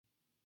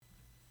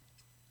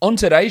On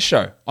today's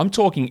show, I'm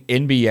talking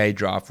NBA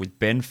draft with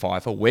Ben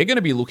Pfeiffer. We're going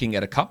to be looking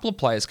at a couple of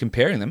players,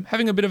 comparing them,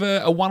 having a bit of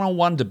a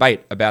one-on-one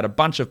debate about a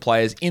bunch of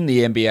players in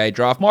the NBA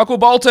draft. Michael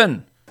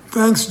Bolton.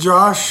 Thanks,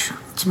 Josh.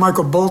 It's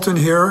Michael Bolton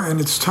here,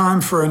 and it's time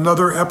for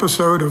another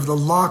episode of the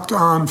Locked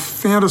On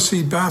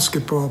Fantasy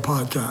Basketball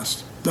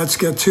Podcast. Let's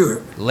get to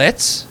it.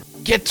 Let's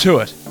get to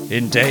it,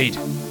 indeed.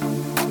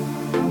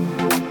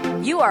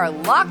 You are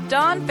Locked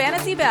On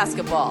Fantasy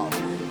Basketball,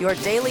 your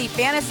daily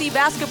fantasy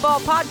basketball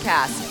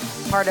podcast,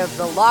 part of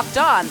the Locked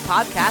On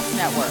Podcast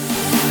Network.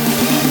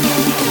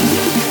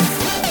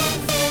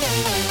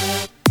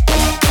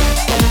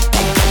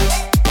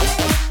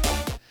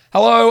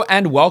 Hello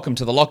and welcome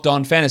to the Locked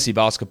On Fantasy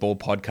Basketball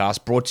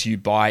Podcast, brought to you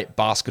by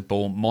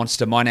Basketball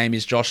Monster. My name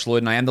is Josh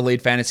Lloyd and I am the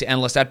lead fantasy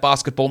analyst at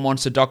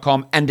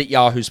basketballmonster.com and at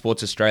Yahoo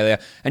Sports Australia.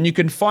 And you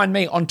can find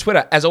me on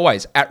Twitter, as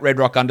always, at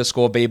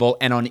redrock_bball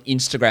and on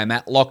Instagram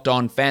at Locked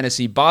On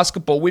Fantasy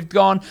Basketball. We've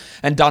gone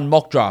and done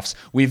mock drafts.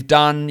 We've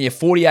done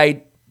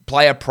 48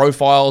 player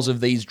profiles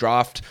of these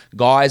draft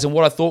guys, and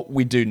what I thought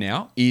we'd do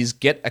now is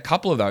get a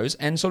couple of those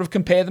and sort of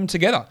compare them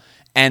together.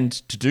 And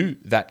to do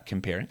that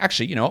comparing,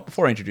 actually, you know what,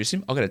 before I introduce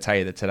him, I've got to tell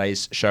you that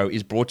today's show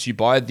is brought to you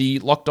by the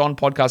Locked On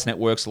Podcast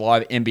Network's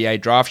live NBA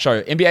draft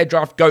show. NBA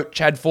draft GOAT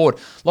Chad Ford,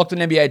 Locked On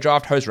NBA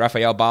draft host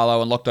Rafael Barlow,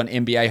 and Locked On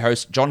NBA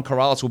host John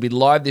Corrales will be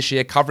live this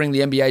year covering the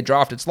NBA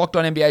draft. It's Locked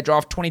On NBA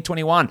Draft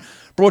 2021,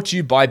 brought to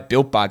you by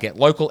Built Bar. Get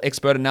local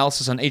expert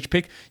analysis on each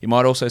pick. You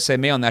might also see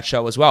me on that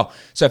show as well.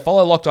 So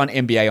follow Locked On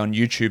NBA on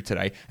YouTube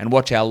today and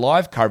watch our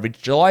live coverage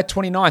July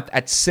 29th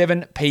at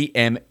 7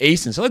 p.m.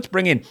 Eastern. So let's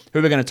bring in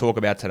who we're going to talk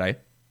about today.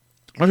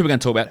 Not who we're going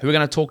to talk about, who we're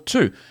going to talk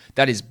to.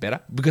 That is better,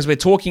 because we're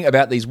talking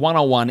about these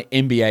one-on-one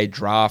NBA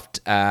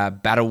draft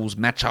battles,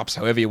 matchups,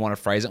 however you want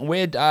to phrase it. And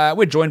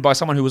we're joined by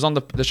someone who was on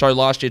the show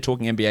last year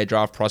talking NBA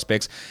draft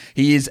prospects.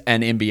 He is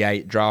an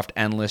NBA draft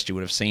analyst. You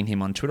would have seen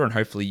him on Twitter, and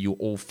hopefully you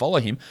all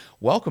follow him.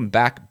 Welcome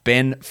back,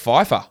 Ben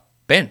Pfeiffer.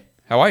 Ben,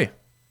 how are you?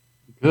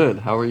 Good.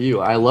 How are you?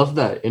 I love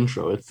that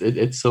intro.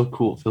 It's so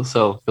cool. Feels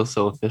so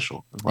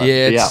official.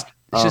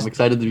 I'm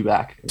excited to be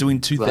back. Doing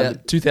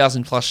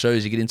 2,000 plus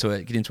shows, you get into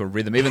a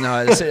rhythm. Even though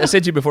I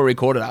said to you before we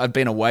recorded, I've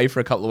been away for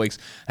a couple of weeks.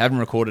 I haven't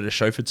recorded a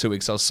show for 2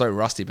 weeks. I was so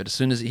rusty. But as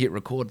soon as you hit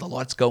record, the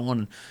lights go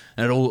on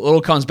and it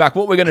all comes back.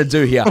 What we're going to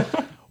do here, is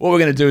we're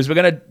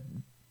going to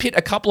pit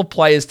a couple of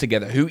players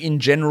together who, in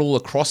general,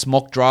 across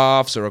mock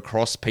drafts or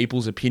across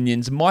people's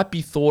opinions, might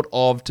be thought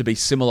of to be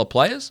similar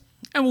players.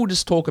 And we'll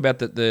just talk about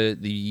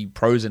the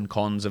pros and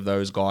cons of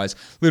those guys, a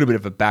little bit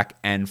of a back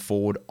and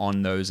forward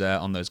on those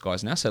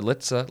guys now. So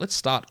let's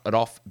start it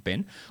off,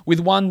 Ben, with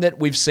one that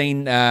we've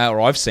seen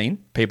or I've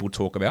seen people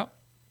talk about,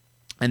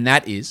 and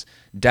that is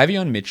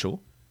Davion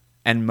Mitchell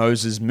and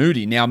Moses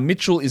Moody. Now,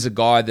 Mitchell is a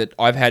guy that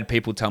I've had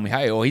people tell me,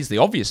 hey, he's the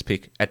obvious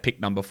pick at pick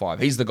number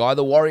 5. He's the guy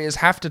the Warriors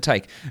have to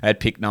take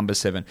at pick number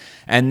 7.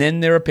 And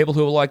then there are people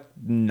who are like,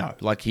 no,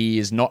 like he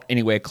is not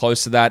anywhere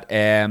close to that.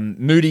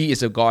 Moody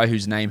is a guy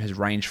whose name has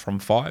ranged from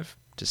 5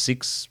 to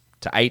 6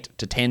 to 8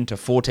 to 10 to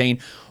 14,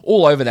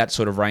 all over that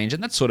sort of range.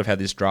 And that's sort of how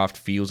this draft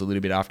feels a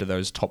little bit after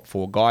those top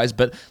 4 guys.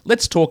 But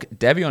let's talk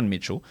Davion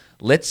Mitchell.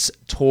 Let's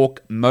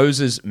talk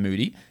Moses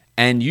Moody.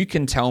 And you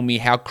can tell me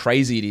how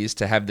crazy it is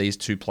to have these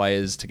two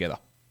players together.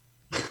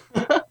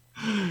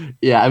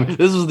 Yeah, I mean,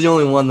 this was the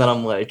only one that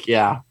I'm like,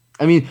 yeah.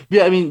 I mean,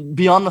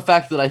 beyond the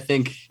fact that I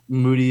think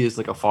Moody is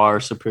like a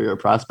far superior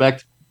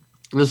prospect,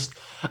 I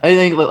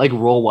think like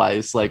role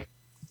wise, like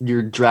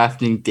you're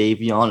drafting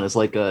Davion as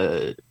like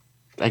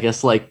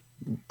like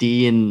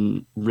D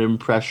and rim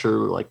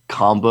pressure like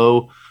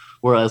combo,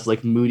 whereas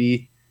like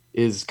Moody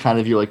is kind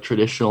of your like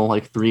traditional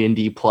like 3 and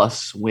D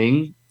plus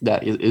wing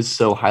that is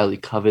so highly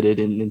coveted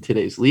in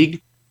today's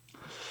league.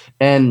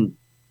 And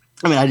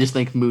I mean, I just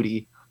think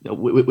Moody,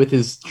 with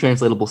his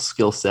translatable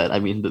skill set, I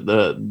mean,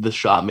 the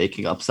shot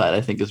making upside,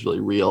 I think, is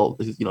really real.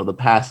 The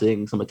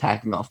passing, some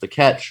attacking off the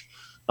catch.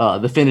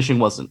 The finishing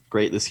wasn't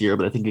great this year,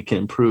 but I think it can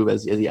improve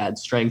as he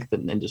adds strength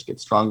and just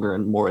gets stronger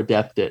and more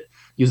adept at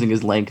using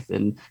his length.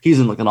 And he's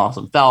in like an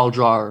awesome foul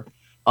drawer,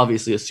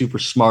 obviously a super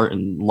smart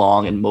and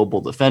long and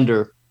mobile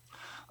defender.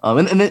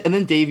 And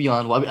then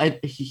Davion, well, I mean,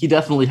 he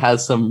definitely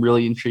has some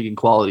really intriguing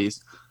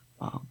qualities.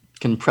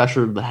 Can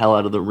pressure the hell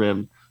out of the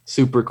rim,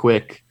 super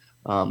quick,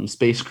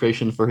 space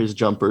creation for his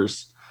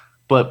jumpers.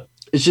 But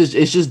it's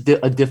just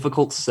a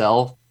difficult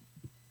sell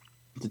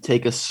to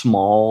take a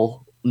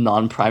small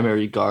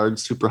non-primary guard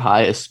super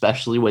high,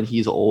 especially when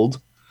he's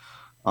old.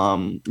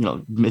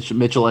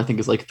 Mitchell, I think,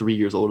 is like 3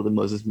 years older than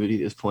Moses Moody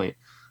at this point.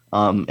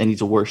 And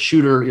he's a worse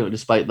shooter,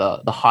 despite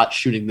the hot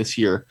shooting this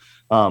year.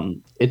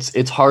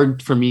 It's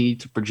hard for me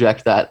to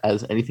project that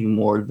as anything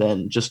more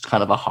than just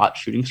kind of a hot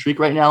shooting streak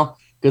right now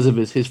because of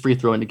his free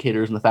throw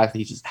indicators and the fact that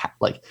he's just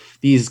like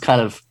these kind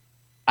of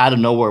out of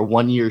nowhere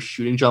 1 year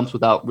shooting jumps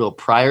without real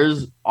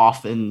priors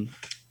often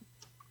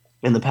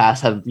in the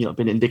past have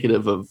been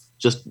indicative of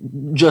just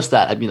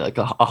that. I mean, like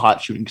a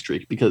hot shooting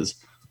streak, because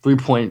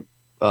 3-point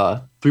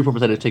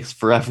percentage takes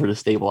forever to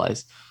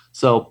stabilize.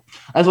 So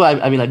that's why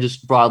I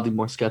just broadly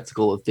more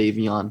skeptical of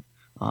Davion.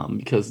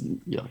 because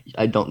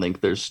I don't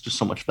think there's just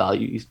so much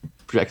value. He's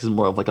projected as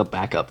more of like a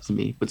backup to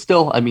me, but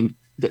still, I mean,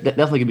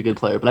 definitely gonna be a good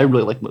player. But I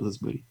really like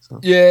Moses Moody. So.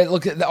 Yeah,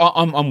 look,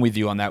 I'm with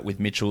you on that with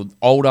Mitchell.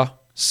 Older,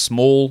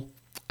 small.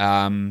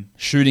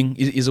 Shooting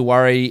is a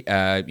worry.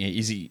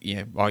 Is he?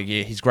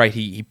 He's great.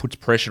 He puts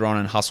pressure on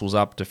and hustles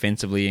up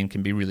defensively and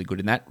can be really good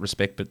in that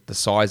respect. But the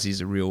size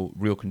is a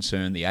real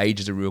concern. The age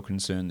is a real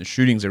concern. The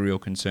shooting's a real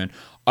concern.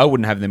 I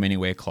wouldn't have them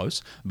anywhere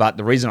close. But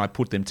the reason I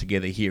put them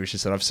together here is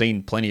just that I've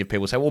seen plenty of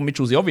people say, "Well,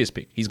 Mitchell's the obvious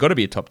pick. He's got to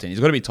be a top 10.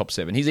 He's got to be top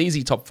 7. He's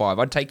easy top 5.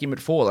 I'd take him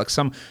at 4." Like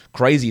some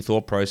crazy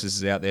thought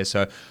processes out there.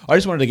 So I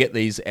just wanted to get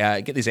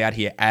this out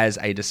here as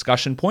a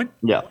discussion point.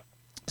 Yeah.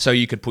 So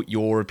you could put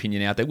your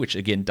opinion out there, which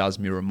again does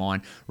mirror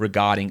mine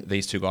regarding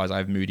these two guys. I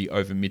have Moody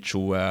over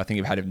Mitchell. I think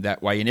I've had him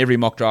that way in every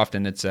mock draft,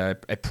 and it's a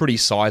pretty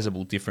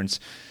sizable difference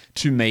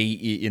to me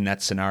in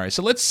that scenario.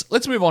 So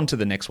let's move on to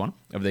the next one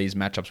of these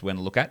matchups we're going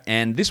to look at.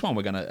 And this one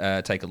we're going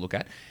to take a look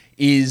at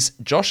is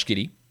Josh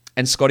Giddey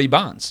and Scotty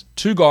Barnes.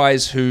 Two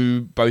guys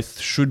who both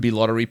should be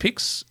lottery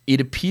picks. It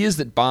appears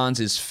that Barnes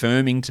is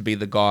firming to be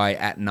the guy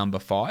at number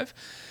 5.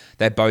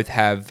 They both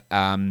have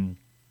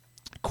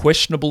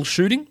questionable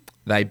shooting.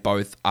 They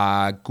both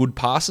are good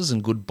passers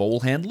and good ball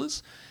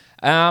handlers.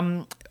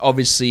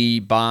 Obviously,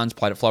 Barnes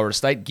played at Florida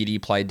State.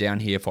 Giddey played down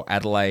here for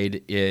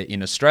Adelaide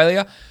in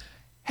Australia.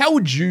 How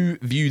would you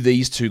view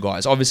these two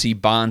guys? Obviously,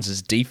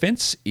 Barnes'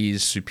 defense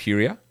is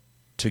superior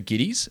to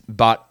Giddey's,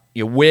 but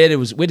where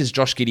does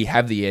Josh Giddey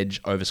have the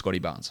edge over Scotty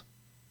Barnes?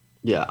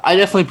 Yeah, I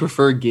definitely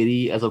prefer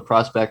Giddey as a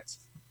prospect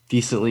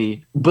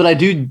decently, but I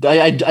don't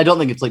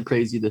think it's like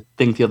crazy to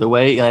think the other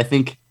way. And I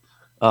think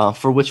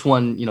for which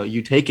one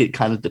you take, it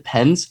kind of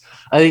depends.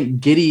 I think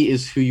Giddey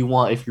is who you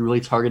want if you're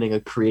really targeting a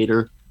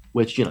creator,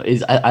 which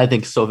is I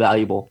think so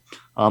valuable.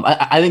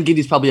 I think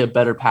Giddey's probably a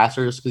better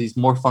passer just because he's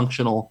more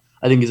functional.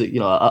 I think he's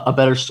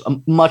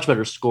a much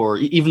better scorer,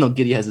 even though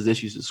Giddey has his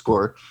issues to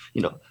score.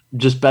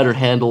 Just better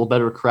handle,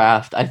 better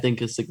craft. I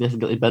think a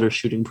significantly better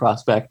shooting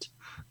prospect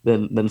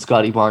than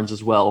Scotty Barnes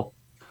as well.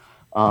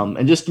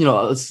 And just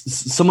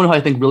someone who I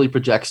think really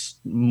projects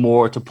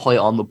more to play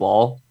on the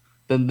ball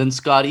than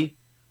Scotty.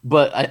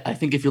 But I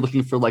think if you're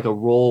looking for like a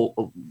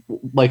role,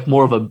 like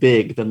more of a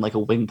big than like a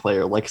wing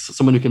player, like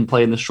someone who can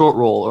play in the short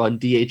role or on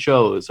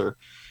DHOs or,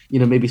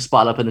 maybe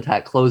spot up and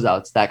attack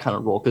closeouts, that kind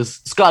of role.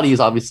 Because Scotty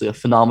is obviously a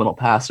phenomenal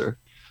passer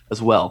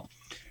as well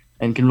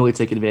and can really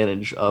take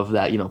advantage of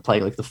that,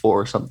 playing like the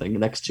 4 or something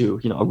next to,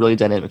 a really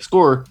dynamic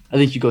scorer. I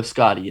think you go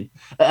Scotty.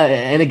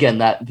 And again,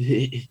 that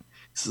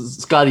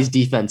Scotty's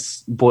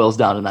defense boils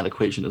down in that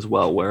equation as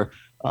well, where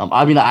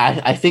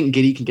I think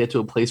Giddey can get to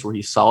a place where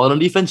he's solid on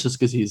defense just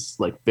because he's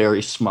like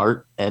very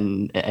smart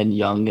and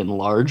young and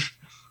large.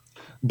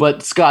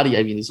 But Scotty,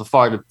 is a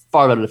far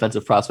better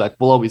defensive prospect.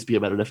 Will always be a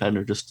better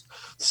defender. Just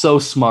so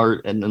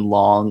smart and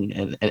long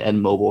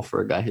and mobile for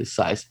a guy his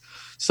size.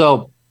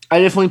 So I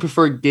definitely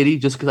prefer Giddey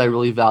just because I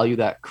really value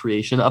that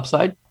creation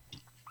upside.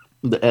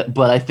 But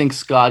I think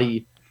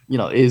Scotty,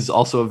 is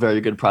also a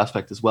very good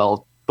prospect as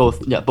well.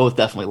 Both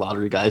definitely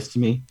lottery guys to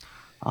me.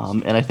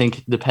 And I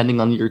think depending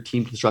on your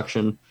team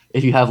construction,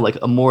 if you have like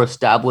a more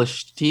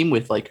established team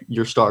with like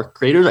your star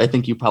creators, I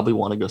think you probably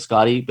want to go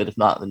Scotty. But if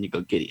not, then you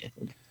go Giddey, I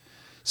think.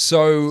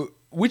 So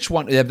which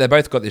one, they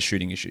both got their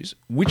shooting issues.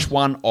 Which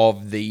one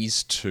of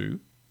these two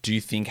do you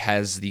think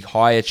has the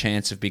higher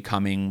chance of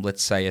becoming,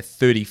 let's say, a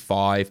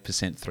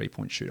 35%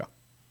 three-point shooter?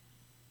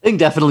 I think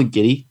definitely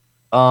Giddey.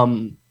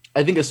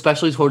 I think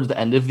especially towards the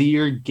end of the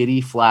year,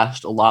 Giddey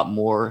flashed a lot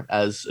more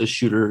as a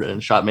shooter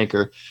and shot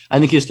maker. I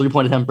think his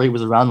three-point attempt rate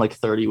was around like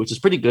 30, which is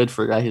pretty good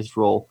for a guy his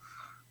role.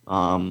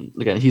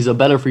 Again, he's a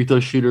better free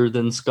throw shooter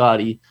than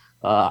Scotty.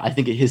 I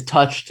think his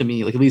touch, to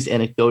me, like at least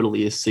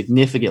anecdotally, is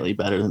significantly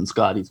better than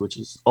Scotty's, which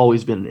has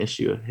always been an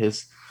issue of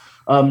his.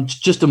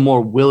 Just a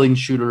more willing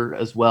shooter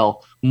as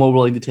well, more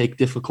willing to take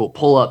difficult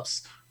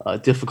pull-ups,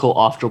 difficult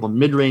off-dribble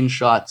mid-range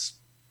shots.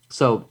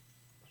 So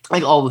I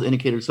think all those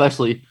indicators,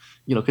 especially,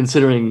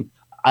 considering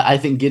I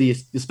think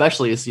Giddey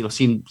especially has,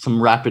 seen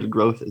some rapid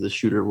growth as a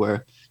shooter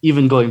where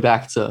even going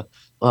back to,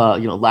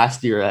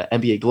 last year at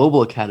NBA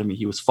Global Academy,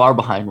 he was far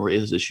behind where he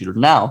is as a shooter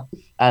now,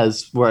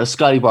 whereas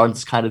Scotty Barnes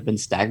has kind of been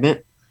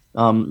stagnant.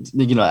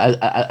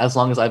 As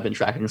long as I've been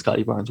tracking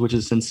Scotty Barnes, which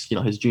is since,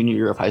 his junior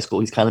year of high school,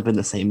 he's kind of been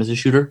the same as a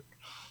shooter.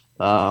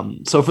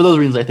 So for those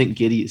reasons, I think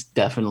Giddey is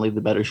definitely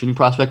the better shooting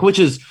prospect, which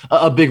is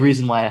a big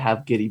reason why I have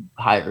Giddey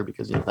higher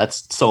because,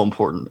 that's so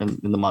important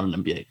in the modern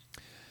NBA.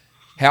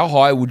 How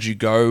high would you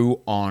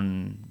go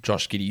on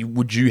Josh Giddey?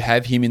 Would you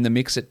have him in the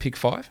mix at pick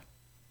 5?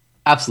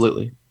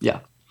 Absolutely.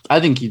 Yeah. I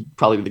think he'd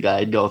probably be the guy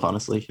I'd go with,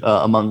 honestly,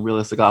 among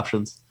realistic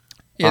options.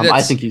 Yeah,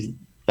 I think he's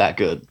that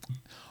good.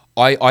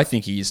 I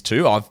think he is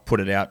too. I've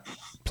put it out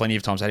plenty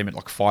of times. I had him at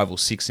like 5 or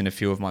 6 in a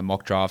few of my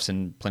mock drafts,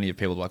 and plenty of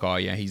people are like, oh,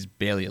 yeah, he's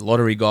barely a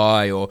lottery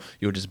guy, or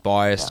you're just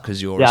biased because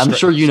you're... Yeah, I'm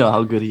sure you know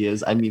how good he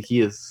is.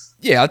 He is...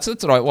 Yeah,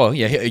 that's right. Well,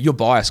 yeah, you're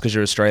biased because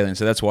you're Australian,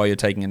 so that's why you're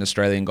taking an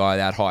Australian guy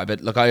that high. But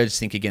look, I just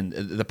think, again,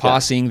 the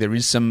passing, there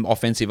is some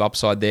offensive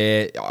upside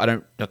there.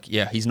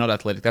 He's not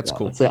athletic. That's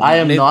cool. I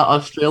am not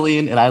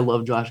Australian, and I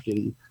love Josh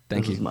Giddey.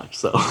 Thank you. As much,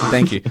 so.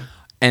 Thank you.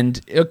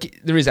 And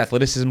there is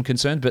athleticism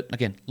concerned, but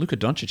again, Luka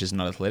Doncic is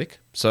not athletic.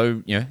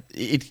 So, and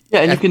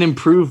you can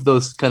improve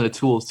those kind of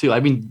tools too. I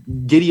mean,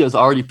 Gideon's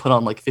already put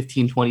on like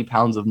 15, 20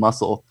 pounds of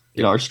muscle,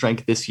 or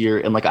strength this year.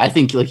 And like, I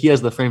think like he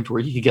has the frame to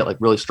where he could get like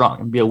really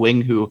strong and be a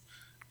wing who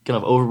kind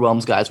of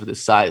overwhelms guys with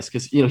his size.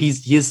 Cause he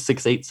is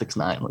 6'8",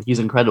 6'9". Like he's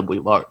incredibly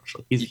large.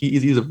 Like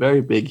he's a very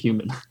big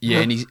human. Yeah.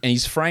 And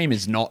his frame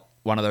is not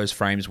one of those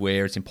frames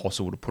where it's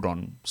impossible to put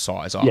on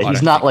size. Yeah,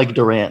 he's not like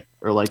Durant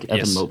or like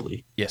Evan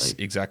Mobley. Yes,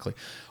 exactly.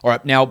 All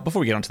right, now, before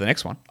we get on to the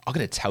next one, I'm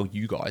going to tell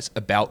you guys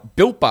about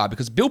Built Bar,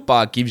 because Built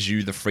Bar gives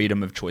you the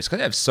freedom of choice, because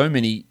they have so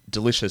many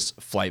delicious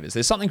flavors.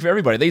 There's something for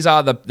everybody. These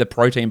are the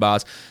protein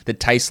bars that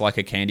taste like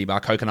a candy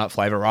bar: coconut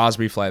flavor,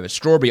 raspberry flavor,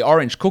 strawberry,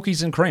 orange,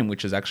 cookies and cream,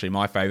 which is actually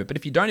my favorite. But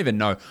if you don't even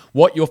know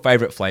what your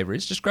favorite flavor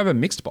is, just grab a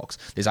mixed box.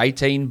 There's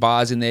 18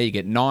 bars in there. You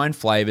get 9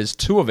 flavors,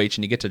 2 of each,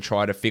 and you get to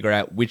try to figure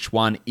out which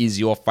one is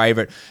your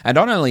favorite. And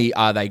not only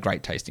are they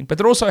great tasting, but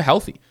they're also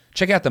healthy.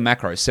 Check out the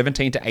macros: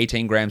 17 to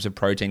 18 grams of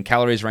protein,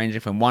 calories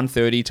ranging from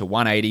 130 to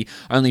 180,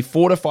 only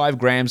 4 to 5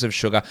 grams of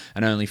sugar,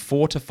 and only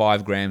 4 to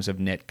 5 grams of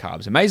net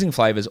carbs. Amazing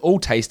flavors, all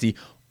tasty,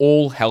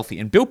 all healthy.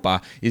 And Built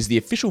Bar is the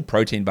official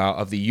protein bar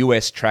of the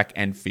US track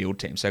and field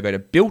team. So go to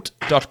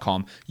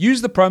built.com,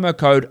 use the promo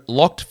code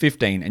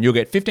LOCKED15, and you'll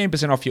get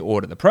 15% off your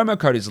order. The promo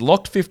code is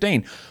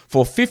LOCKED15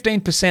 for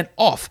 15%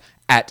 off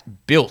at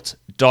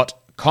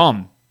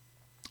built.com.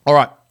 All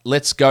right.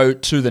 Let's go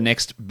to the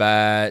next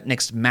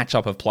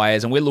matchup of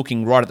players, and we're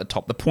looking right at the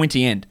top, the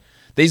pointy end.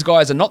 These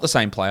guys are not the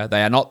same player.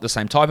 They are not the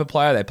same type of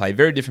player. They play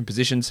very different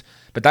positions,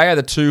 but they are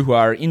the two who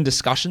are in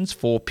discussions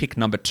for pick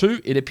number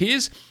 2, it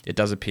appears. It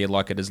does appear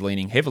like it is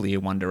leaning heavily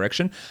in one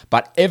direction,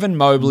 but Evan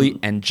Mobley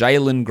and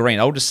Jalen Green.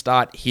 I'll just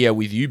start here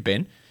with you,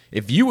 Ben.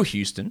 If you were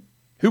Houston,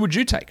 who would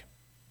you take?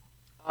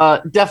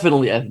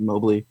 Definitely Evan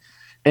Mobley.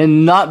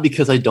 And not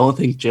because I don't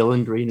think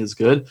Jalen Green is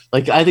good.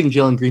 Like, I think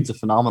Jalen Green's a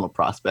phenomenal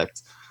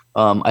prospect.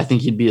 I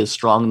think he'd be a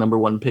strong number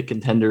 1 pick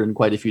contender in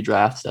quite a few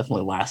drafts.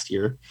 Definitely last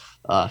year,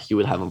 he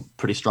would have a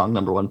pretty strong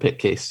number 1 pick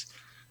case.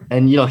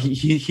 And,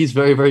 he's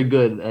very, very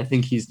good. And I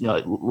think he's,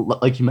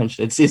 like you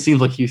mentioned, it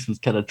seems like Houston's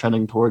kind of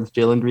trending towards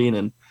Jalen Green.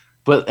 And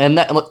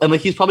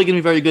he's probably going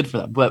to be very good for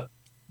them. But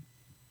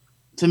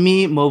to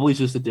me, Mobley's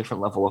just a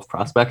different level of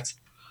prospect.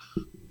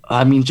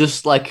 I mean,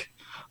 just like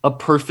a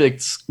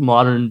perfect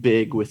modern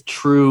big with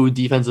true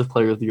defensive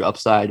player of the year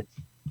upside,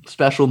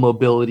 special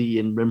mobility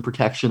and rim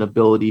protection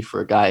ability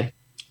for a guy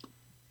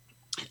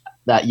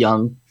that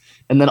young.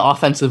 And then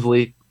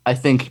offensively, I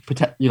think,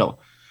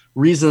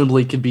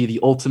 reasonably could be the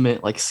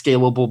ultimate like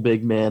scalable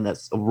big man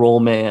that's a roll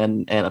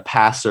man and a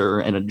passer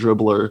and a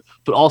dribbler,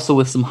 but also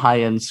with some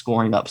high-end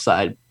scoring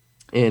upside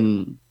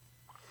in,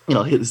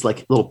 his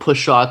like little push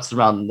shots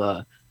around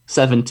the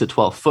 7 to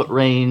 12 foot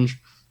range,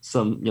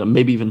 some,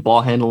 maybe even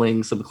ball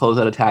handling, some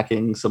closeout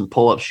attacking, some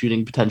pull-up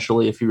shooting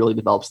potentially if he really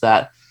develops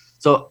that.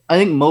 So I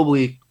think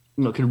Mobley,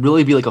 could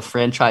really be like a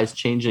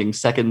franchise-changing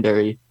second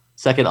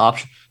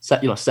option,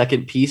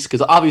 second piece,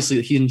 because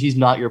obviously he's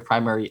not your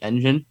primary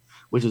engine,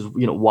 which is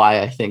why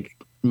I think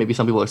maybe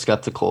some people are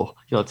skeptical,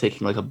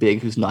 taking like a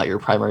big who's not your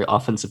primary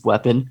offensive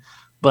weapon.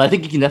 But I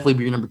think he can definitely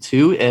be your number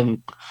 2.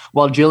 And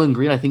while Jalen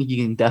Green, I think he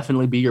can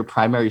definitely be your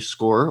primary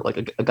scorer,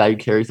 like a guy who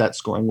carries that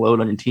scoring load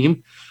on your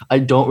team. I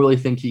don't really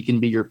think he can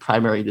be your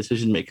primary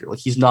decision maker. Like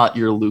he's not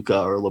your Luka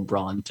or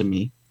LeBron to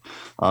me.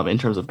 In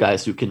terms of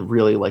guys who can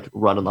really like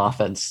run an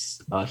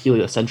offense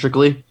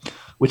heliocentrically,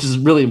 which is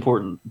really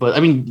important. But I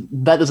mean,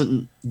 that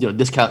doesn't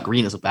discount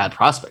Green as a bad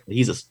prospect.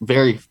 He's a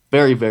very,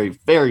 very, very,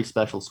 very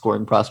special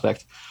scoring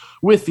prospect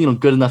with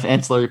good enough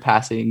ancillary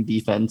passing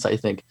defense, I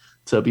think,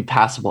 to be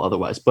passable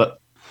otherwise. But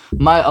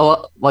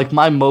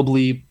my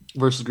Mobley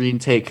versus Green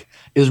take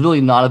is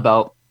really not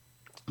about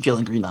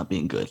Jalen Green not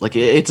being good. Like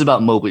it's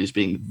about Mobley just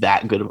being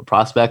that good of a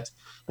prospect.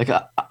 Like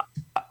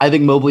I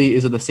think Mobley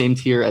is in the same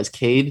tier as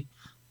Cade.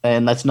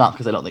 And that's not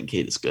because I don't think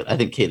Cade is good. I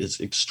think Cade is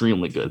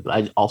extremely good, but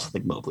I also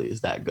think Mobley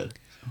is that good.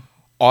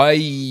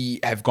 I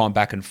have gone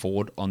back and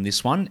forward on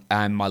this one.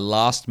 And my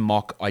last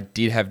mock, I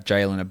did have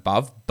Jalen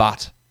above,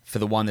 but for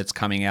the one that's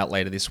coming out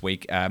later this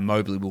week,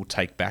 Mobley will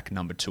take back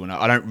number 2. And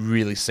I don't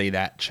really see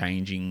that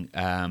changing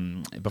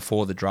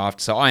before the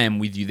draft. So I am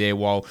with you there.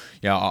 While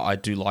I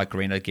do like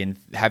Green, again,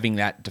 having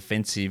that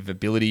defensive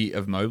ability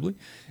of Mobley,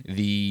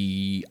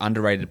 the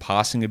underrated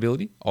passing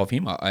ability of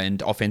him,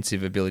 and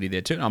offensive ability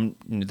there too.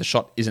 The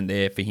shot isn't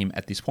there for him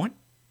at this point.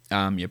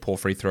 Poor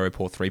free throw,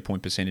 poor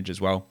 3-point percentage as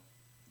well.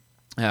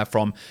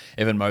 From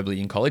Evan Mobley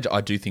in college.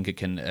 I do think it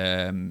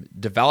can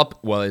develop,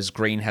 whereas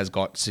Green has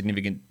got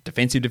significant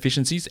defensive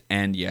deficiencies,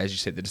 and as you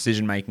said, the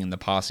decision-making and the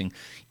passing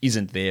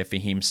isn't there for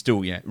him. Still,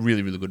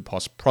 really, really good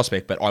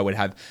prospect, but I would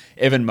have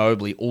Evan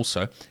Mobley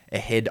also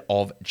ahead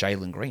of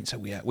Jalen Green. So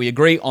we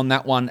agree on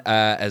that one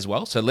as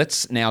well. So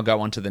let's now go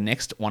on to the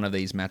next one of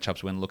these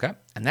matchups we're going to look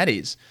at, and that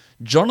is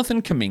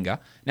Jonathan Kuminga.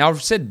 Now,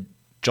 I've said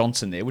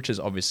Johnson there, which is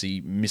obviously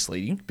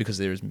misleading because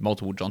there is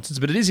multiple Johnsons,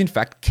 but it is in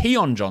fact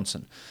Keon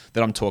Johnson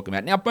that I'm talking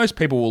about. Now, most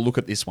people will look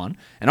at this one,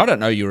 and I don't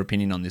know your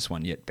opinion on this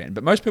one yet, Ben,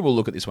 but most people will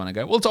look at this one and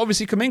go, well, it's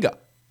obviously Kuminga.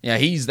 Yeah,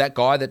 he's that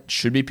guy that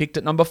should be picked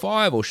at number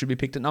 5 or should be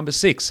picked at number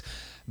 6.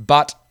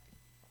 But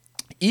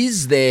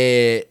is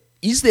there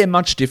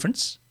much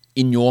difference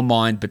in your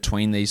mind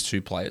between these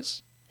two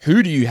players?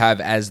 Who do you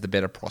have as the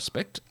better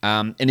prospect?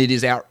 And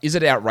is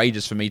it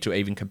outrageous for me to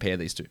even compare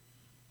these two?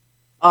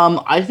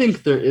 I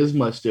think there is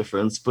much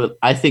difference, but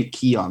I think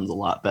Keon's a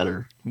lot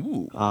better.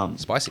 Ooh,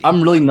 spicy.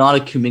 I'm really not a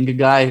Kuminga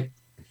guy.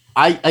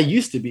 I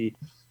used to be.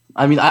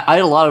 I mean, I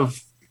had a lot of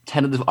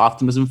tentative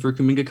optimism for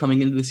Kuminga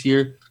coming into this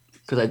year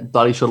because I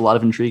thought he showed a lot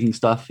of intriguing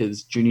stuff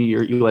his junior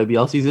year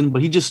UIBL season,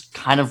 but he just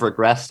kind of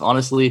regressed,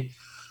 honestly.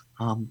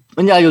 And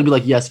yeah, you'll be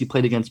like, yes, he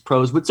played against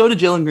pros, but so did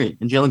Jalen Green,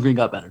 and Jalen Green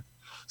got better.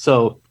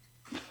 So,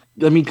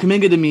 I mean,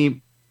 Kuminga to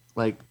me,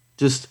 like,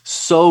 just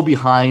so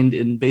behind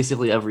in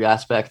basically every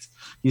aspect.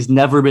 He's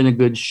never been a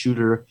good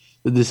shooter.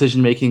 The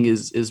decision-making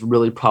is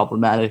really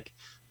problematic.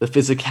 The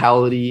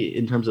physicality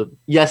in terms of,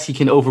 yes, he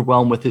can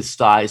overwhelm with his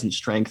size and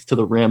strength to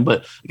the rim,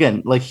 but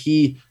again, like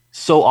he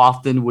so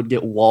often would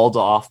get walled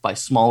off by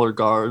smaller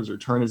guards or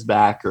turn his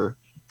back or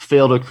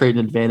fail to create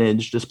an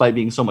advantage despite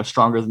being so much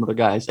stronger than other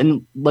guys.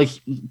 And like,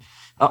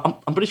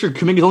 I'm pretty sure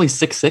Kuminga's only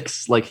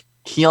 6'6". Like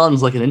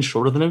Keon's like an inch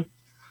shorter than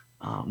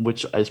him,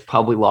 which is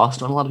probably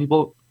lost on a lot of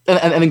people.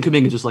 And then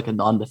Kuminga's just like a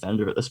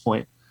non-defender at this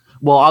point.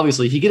 Well,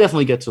 obviously, he could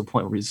definitely get to a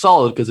point where he's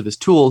solid because of his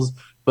tools,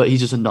 but he's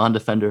just a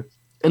non-defender.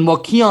 And while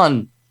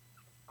Keon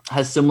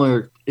has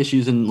similar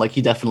issues and like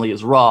he definitely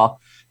is raw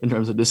in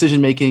terms of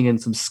decision-making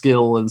and some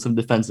skill and some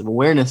defensive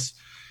awareness,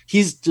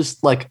 he's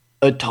just like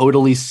a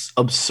totally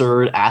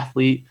absurd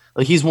athlete.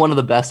 Like he's one of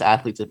the best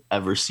athletes I've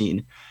ever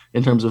seen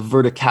in terms of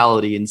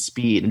verticality and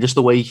speed and just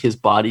the way his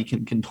body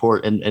can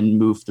contort and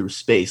move through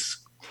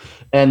space.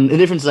 And the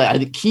difference is I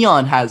think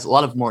Keon has a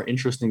lot of more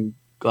interesting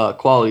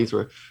qualities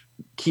where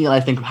Keon, I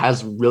think,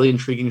 has really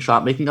intriguing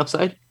shot making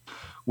upside,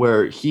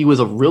 where he was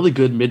a really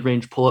good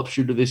mid-range pull-up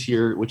shooter this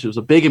year, which was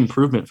a big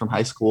improvement from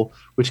high school,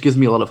 which gives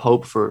me a lot of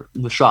hope for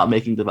the shot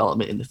making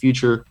development in the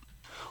future,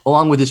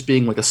 along with just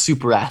being like a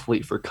super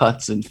athlete for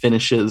cuts and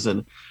finishes.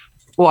 And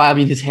well, I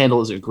mean, his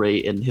handle isn't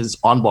great and his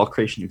on-ball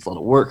creation needs a lot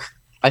of work.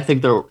 I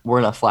think there were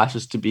enough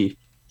flashes to be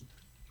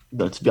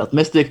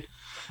optimistic.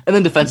 And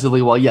then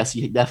defensively, well, yes,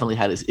 he definitely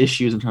had his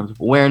issues in terms of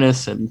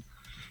awareness and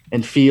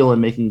feel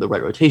and making the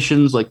right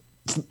rotations. Like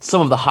some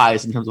of the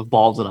highs in terms of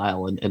ball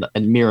denial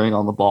and mirroring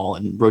on the ball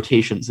and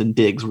rotations and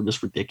digs were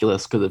just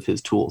ridiculous because of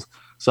his tools.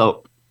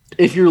 So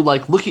if you're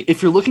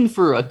looking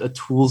for a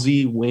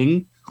toolsy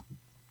wing,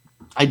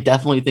 I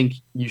definitely think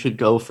you should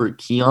go for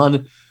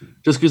Keon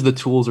just because the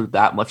tools are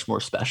that much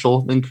more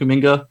special than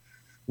Kuminga,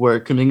 where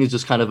Kuminga is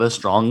just kind of a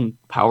strong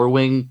power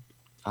wing.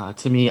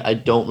 To me, I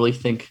don't really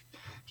think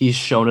he's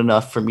shown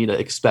enough for me to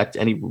expect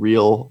any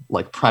real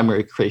like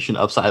primary creation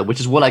upside, which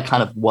is what I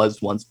kind of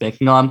was once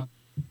banking on.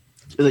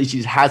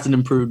 He hasn't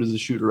improved as a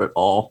shooter at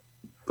all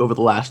over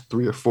the last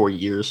 3 or 4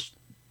 years,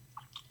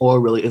 or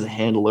really as a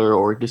handler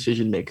or a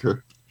decision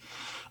maker.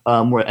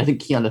 Where I think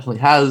Keon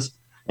definitely has,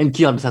 and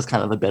Keon just has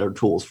kind of the better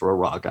tools for a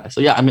raw guy.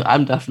 So yeah, I mean,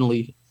 I'm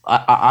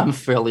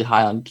fairly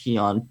high on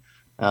Keon,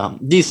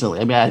 decently.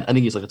 I mean, I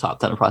think he's like a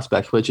top 10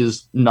 prospect, which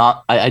is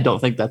not. I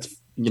don't think that's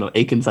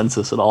a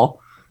consensus at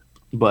all.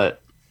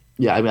 But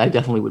yeah, I mean, I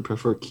definitely would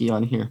prefer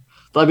Keon here.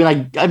 But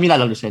I mean,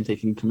 I'd understand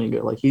taking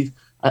Kuminga. Like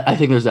I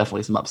think there's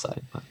definitely some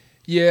upside. But.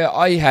 Yeah,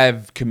 I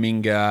have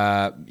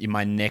Kuminga in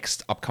my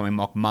next upcoming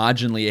mock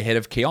marginally ahead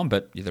of Keon,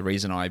 but the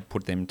reason I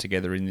put them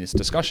together in this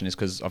discussion is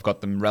because I've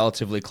got them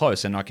relatively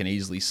close, and I can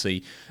easily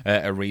see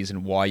a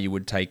reason why you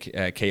would take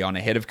Keon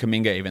ahead of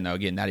Kuminga, even though,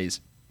 again, that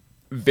is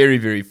very,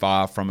 very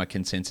far from a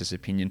consensus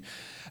opinion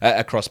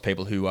across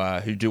people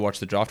who do watch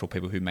the draft or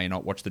people who may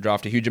not watch the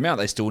draft a huge amount.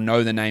 They still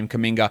know the name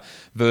Kuminga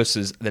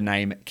versus the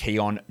name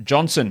Keon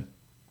Johnson.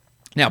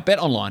 Now,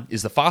 BetOnline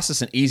is the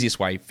fastest and easiest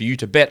way for you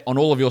to bet on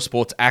all of your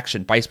sports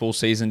action. Baseball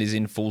season is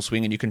in full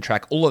swing, and you can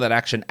track all of that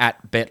action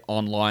at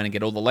BetOnline and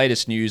get all the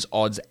latest news,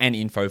 odds, and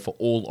info for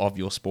all of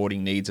your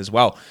sporting needs as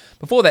well.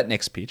 Before that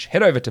next pitch,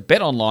 head over to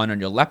BetOnline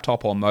on your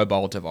laptop or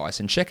mobile device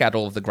and check out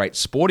all of the great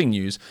sporting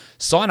news,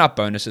 sign-up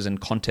bonuses,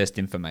 and contest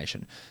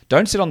information.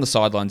 Don't sit on the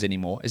sidelines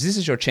anymore, as this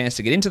is your chance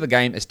to get into the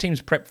game as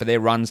teams prep for their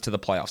runs to the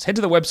playoffs. Head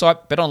to the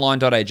website,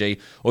 betonline.ag,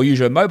 or use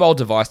your mobile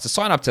device to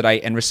sign up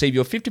today and receive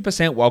your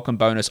 50% welcome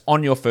bonus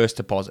on your first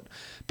deposit.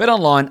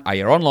 BetOnline are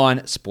your online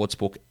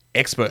sportsbook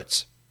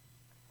experts.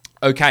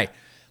 Okay,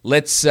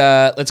 let's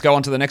go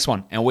on to the next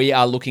one, and we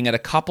are looking at a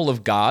couple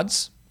of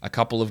guards from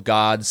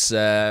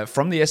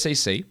the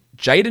SEC,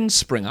 Jaden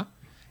Springer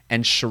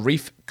and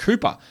Sharif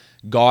Cooper,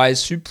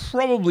 guys who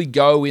probably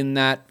go in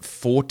that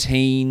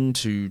 14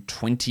 to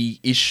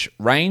 20-ish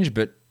range,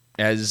 but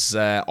as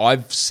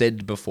I've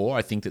said before,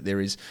 I think that there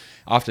is,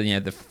 after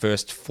the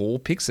first 4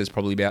 picks, there's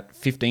probably about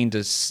 15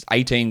 to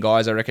 18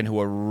 guys, I reckon,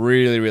 who are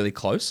really, really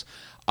close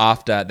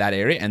after that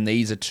area, and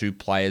these are 2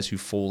 players who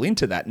fall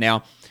into that.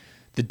 Now,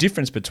 the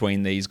difference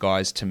between these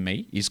guys to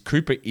me is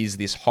Cooper is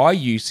this high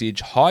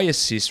usage, high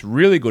assist,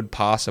 really good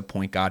passer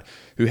point guard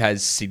who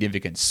has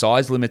significant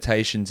size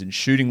limitations and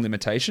shooting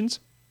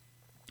limitations,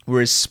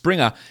 Whereas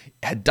Springer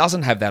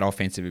doesn't have that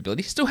offensive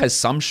ability, still has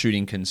some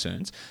shooting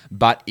concerns,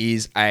 but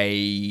is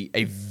a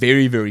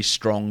very, very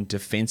strong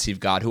defensive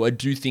guard who I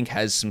do think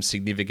has some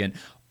significant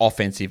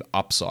offensive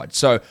upside.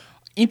 So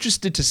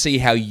interested to see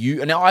how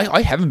you... Now,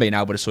 I haven't been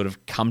able to sort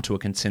of come to a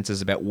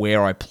consensus about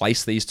where I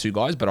place these two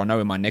guys, but I know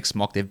in my next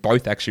mock, they've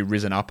both actually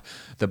risen up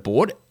the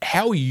board.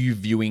 How are you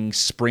viewing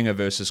Springer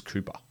versus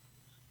Cooper?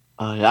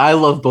 I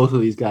love both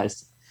of these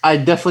guys. I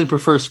definitely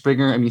prefer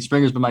Springer. I mean,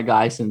 Springer's been my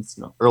guy since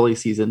early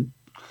season.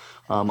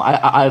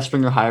 I have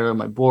Springer higher on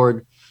my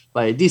board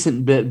by a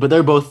decent bit, but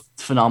they're both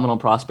phenomenal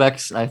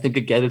prospects. And I think,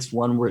 again, it's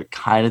one where it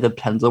kind of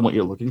depends on what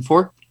you're looking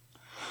for.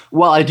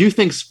 While I do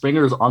think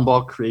Springer's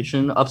on-ball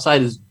creation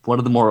upside is one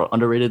of the more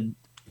underrated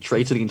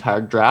traits of the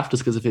entire draft,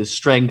 just because of his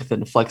strength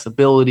and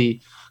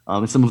flexibility,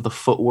 and some of the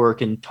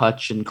footwork and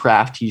touch and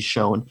craft he's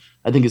shown,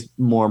 I think is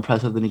more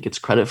impressive than he gets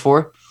credit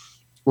for,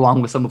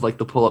 along with some of like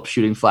the pull-up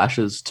shooting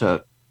flashes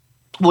to,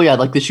 well, yeah,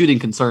 like the shooting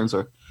concerns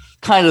are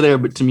kind of there,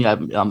 but to me,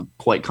 I'm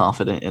quite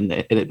confident in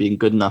it being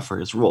good enough for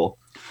his role.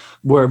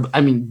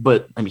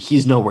 But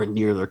he's nowhere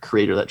near the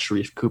creator that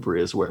Sharife Cooper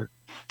is, where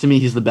to me,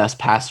 he's the best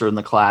passer in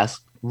the class,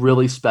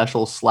 really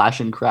special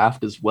slashing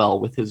craft as well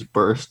with his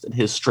burst and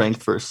his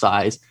strength for his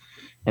size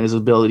and his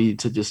ability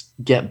to just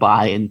get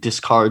by and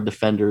discard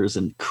defenders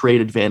and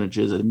create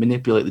advantages and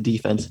manipulate the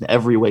defense in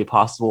every way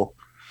possible.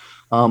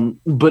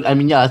 But I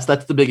mean, yeah,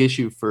 that's the big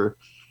issue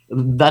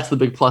that's the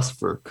big plus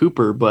for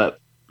Cooper, but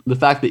the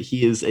fact that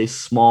he is a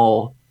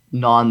small,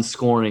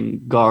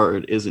 non-scoring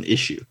guard is an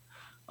issue.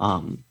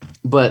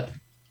 But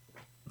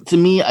to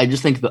me, I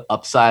just think the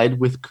upside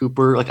with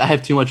Cooper, like I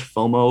have too much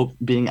FOMO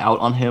being out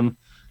on him,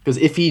 because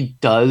if he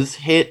does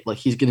hit, like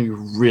he's going to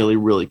be really,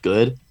 really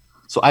good.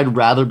 So I'd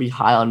rather be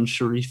high on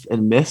Sharife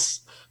and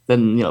miss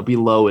than, be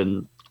low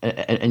and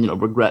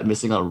regret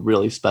missing on a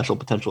really special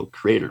potential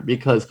creator.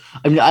 Because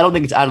I mean, I don't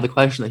think it's out of the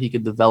question that he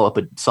could develop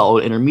a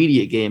solid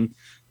intermediate game,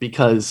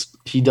 because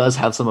he does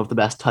have some of the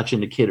best touch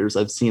indicators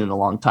I've seen in a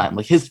long time.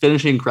 Like his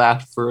finishing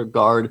craft for a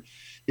guard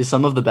is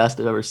some of the best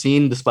I've ever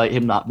seen, despite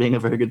him not being a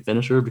very good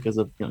finisher because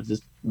of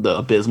just the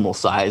abysmal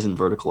size and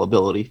vertical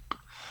ability.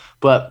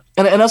 But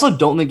and I also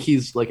don't think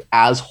he's like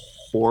as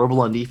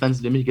horrible on defense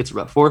as he gets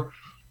rep for.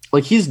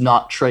 Like he's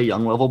not Trae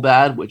Young level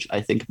bad, which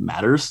I think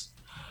matters.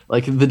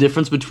 Like the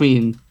difference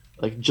between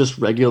like just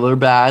regular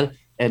bad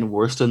and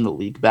worst in the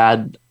league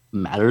bad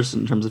matters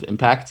in terms of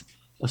impact,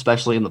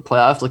 especially in the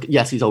playoffs. Like,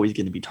 yes, he's always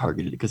going to be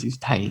targeted because he's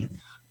tiny,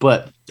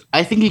 but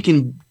I think he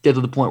can get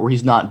to the point where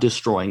he's not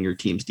destroying your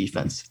team's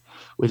defense,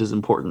 which is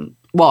important.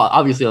 Well,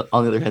 obviously,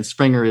 on the other hand,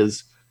 Springer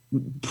is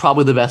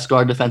probably the best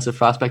guard defensive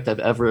prospect I've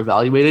ever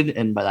evaluated.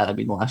 And by that, I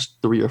mean the last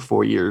 3 or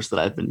 4 years that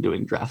I've been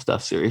doing draft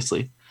stuff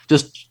seriously.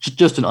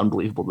 Just an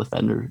unbelievable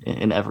defender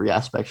in every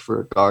aspect for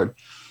a guard.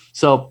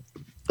 So,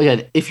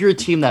 again, if you're a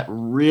team that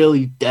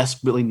really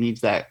desperately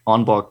needs that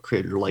on-ball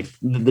creator, like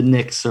the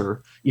Knicks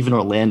or even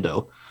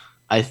Orlando,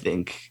 I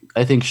think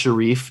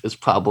Sharife is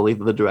probably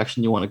the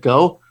direction you want to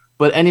go.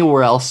 But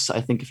anywhere else, I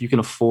think if you can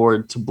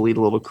afford to bleed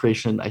a little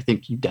creation, I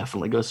think you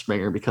definitely go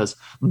Springer, because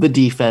the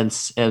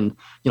defense and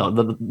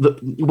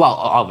well,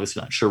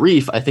 obviously not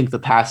Sharife. I think the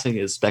passing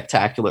is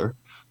spectacular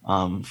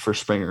for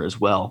Springer as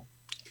well,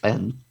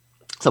 and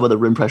some of the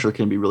rim pressure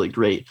can be really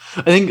great.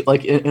 I think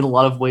like in a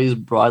lot of ways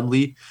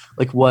broadly,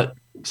 like what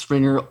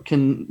Springer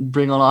can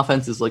bring on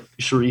offense is like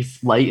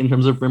Sharife light in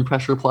terms of rim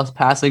pressure plus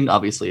passing.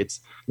 Obviously, it's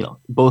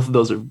both of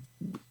those are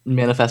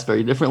manifest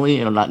very differently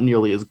and are not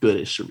nearly as good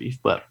as Sharife,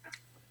 but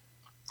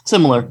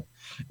similar.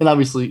 And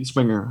obviously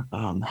Springer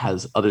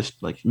has other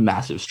like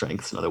massive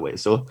strengths in other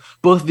ways. So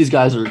both of these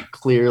guys are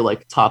clear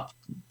like top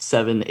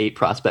 7-8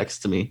 prospects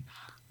to me.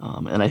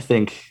 And I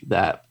think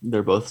that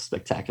they're both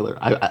spectacular.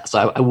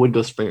 I would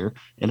go Springer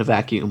in a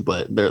vacuum,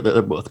 but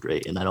they're both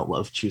great, and I don't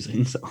love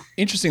choosing. So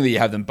interesting that you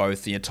have them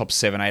both in your top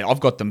 7-8. I've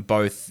got them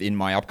both in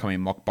my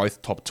upcoming mock,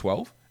 both top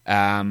 12.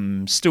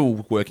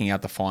 Still working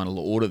out the final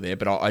order there,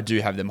 but I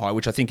do have them high,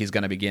 which I think is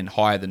going to be again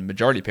higher than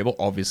majority of people.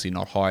 Obviously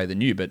not higher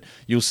than you, but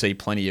you'll see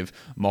plenty of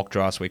mock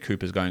drafts where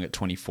Cooper's going at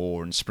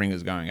 24 and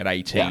Springer's going at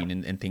 18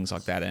 and things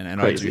like that.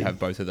 And I do have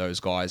both of those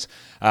guys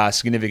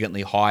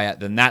significantly higher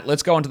than that.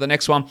 Let's go on to the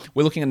next one.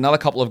 We're looking at another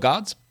couple of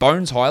guards,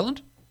 Bones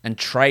Hyland and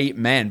Tre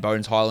Mann.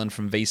 Bones Hyland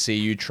from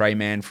VCU, Tre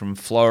Mann from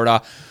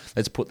Florida.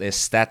 Let's put their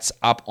stats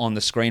up on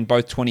the screen.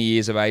 Both 20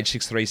 years of age,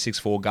 6'3",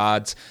 6'4"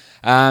 guards.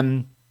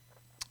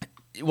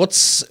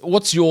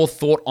 What's your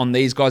thought on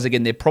these guys?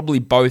 Again, they're probably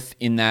both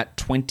in that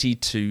 20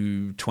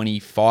 to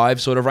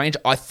 25 sort of range.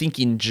 I think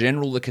in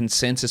general the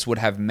consensus would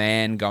have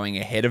Mann going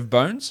ahead of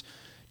Bones.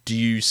 Do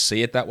you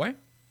see it that way?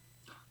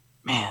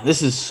 Man,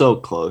 this is so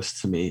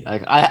close to me.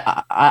 Like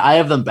I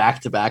have them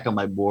back to back on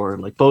my board,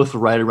 like both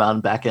right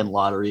around back end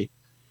lottery.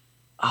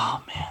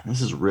 Oh man,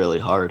 this is really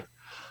hard.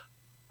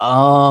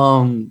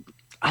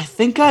 I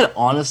think I'd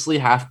honestly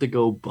have to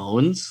go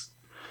Bones.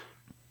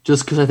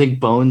 Just because I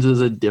think Bones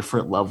is a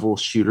different level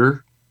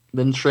shooter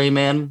than Tre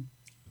Mann,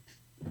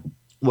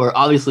 where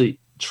obviously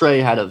Tre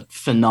had a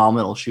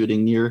phenomenal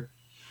shooting year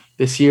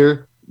this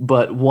year,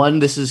 But one,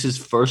 this is his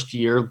first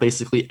year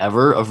basically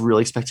ever of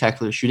really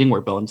spectacular shooting where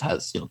Bones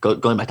has,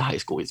 going back to high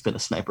school, he's been a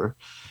sniper.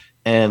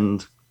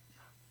 And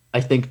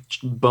I think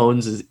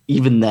Bones is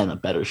even then a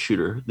better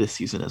shooter this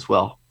season as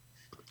well,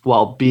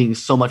 while being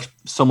so much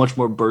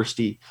more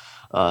bursty,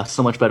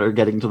 so much better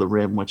getting to the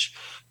rim, which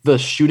the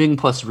shooting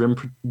plus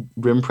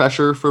rim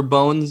pressure for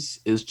Bones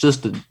is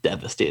just a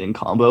devastating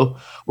combo.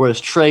 Whereas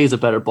Trey is a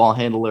better ball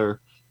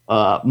handler,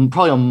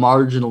 probably a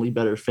marginally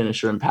better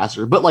finisher and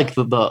passer, but like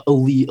the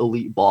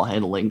elite ball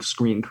handling,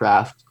 screen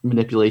craft,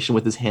 manipulation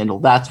with his handle,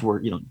 that's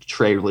where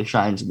Trey really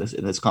shines in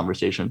this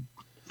conversation.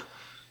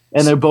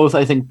 And they're both,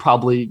 I think,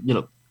 probably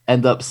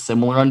end up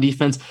similar on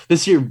defense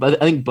this year.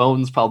 But I think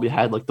Bones probably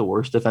had like the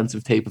worst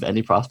defensive tape of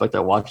any prospect I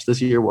watched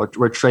this year, where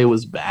Trey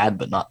was bad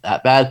but not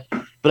that bad.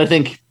 But I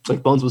think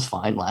like Bones was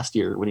fine last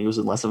year when he was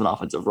in less of an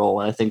offensive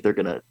role, and I think they're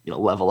gonna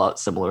level out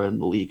similar in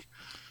the league.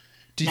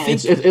 Do you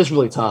think it's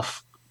really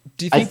tough?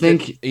 Do you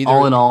think I think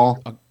all in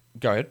all,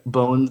 go ahead.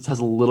 Bones has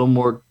a little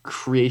more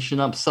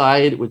creation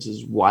upside, which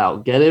is why I'll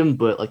get him.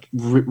 But like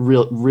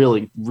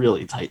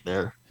really tight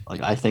there.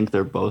 Like I think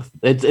they're both.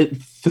 This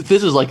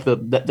is like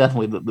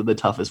definitely the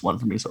toughest one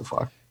for me so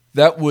far.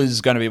 That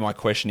was going to be my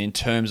question in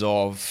terms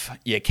of,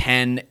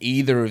 can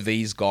either of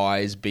these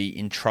guys be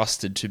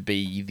entrusted to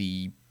be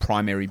the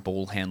primary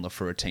ball handler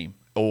for a team,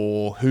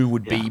 or who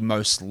would be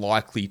most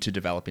likely to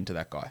develop into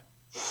that guy?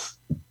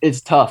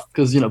 It's tough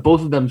because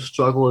both of them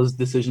struggle as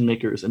decision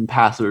makers and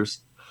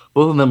passers.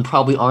 Both of them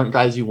probably aren't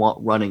guys you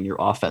want running your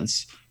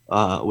offense,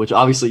 which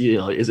obviously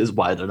is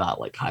why they're not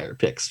like higher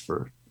picks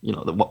for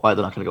why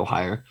they're not going to go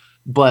higher.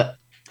 But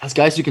as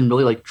guys who can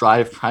really like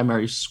drive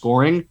primary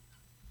scoring,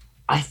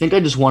 I think I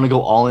just want to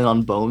go all in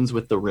on Bones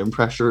with the rim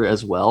pressure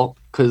as well,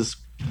 because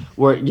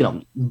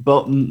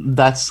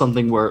that's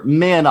something where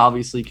man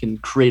obviously can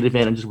create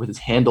advantages with his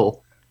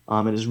handle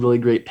and his really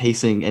great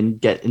pacing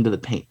and get into the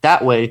paint.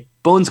 That way,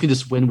 Bones can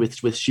just win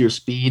with sheer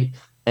speed,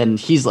 and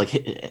he's no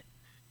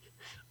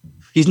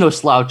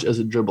slouch as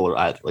a dribbler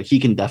either. Like he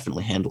can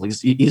definitely handle.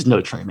 He's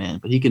no Trey Man,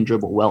 but he can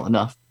dribble well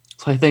enough.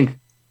 So I think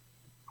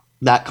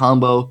that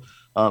combo.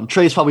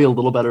 Trey's probably a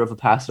little better of a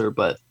passer,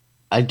 but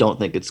I don't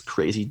think it's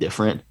crazy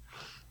different.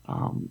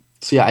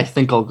 So yeah, I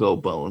think I'll go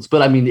Bones.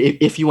 But I mean,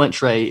 if you went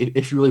Trey,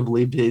 if you really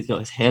believed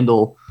his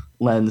handle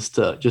lends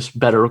to just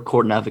better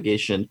court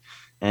navigation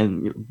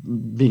and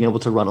being able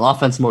to run an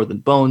offense more than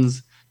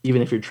Bones,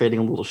 even if you're trading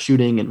a little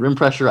shooting and rim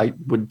pressure, I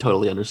would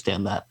totally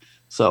understand that.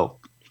 So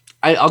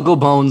I'll go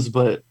Bones,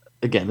 but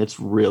again, it's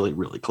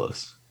really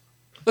close.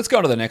 Let's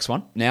go to the next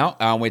one. Now,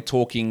 we're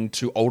talking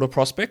to older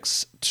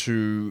prospects,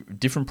 to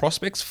different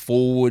prospects,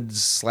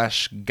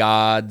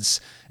 forwards/guards,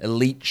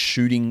 elite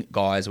shooting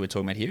guys we're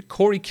talking about here.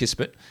 Corey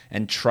Kispert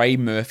and Trey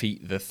Murphy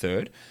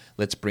III.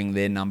 Let's bring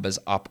their numbers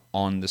up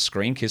on the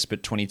screen.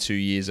 Kispert, 22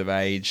 years of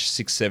age,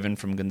 6'7"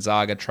 from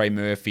Gonzaga. Trey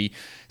Murphy,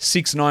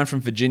 6'9"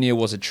 from Virginia,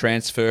 was a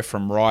transfer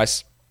from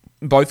Rice.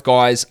 Both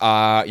guys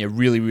are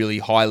really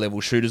high-level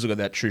shooters. Look at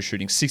that true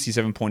shooting,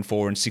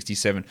 67.4 and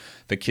 67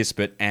 for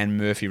Kispert and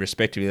Murphy,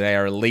 respectively. They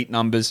are elite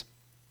numbers.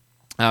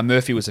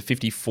 Murphy was a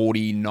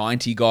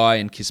 50-40-90 guy,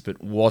 and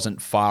Kispert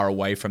wasn't far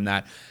away from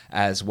that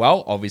as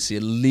well. Obviously,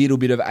 a little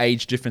bit of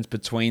age difference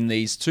between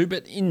these two,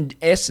 but in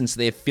essence,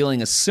 they're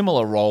filling a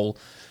similar role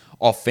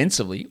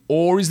offensively.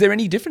 Or is there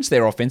any difference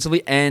there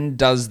offensively? And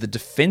does the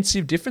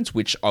defensive difference,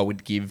 which I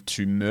would give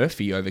to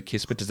Murphy over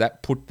Kispert, does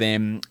that put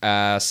them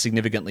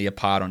significantly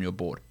apart on your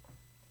board?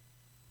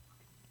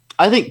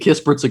 I think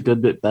Kispert's a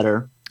good bit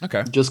better.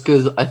 Okay. Just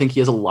because I think he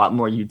has a lot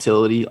more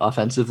utility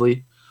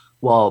offensively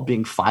while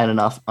being fine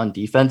enough on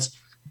defense.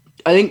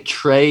 I think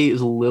Trey is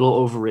a little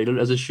overrated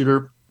as a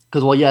shooter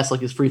because, well, yes,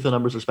 like his free throw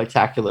numbers are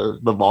spectacular.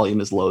 The volume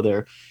is low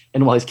there.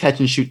 And while his catch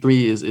and shoot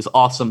three is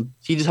awesome,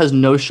 he just has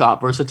no shot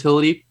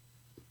versatility,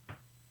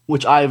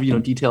 which I've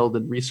detailed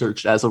and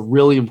researched as a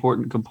really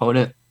important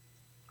component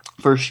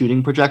for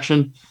shooting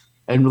projection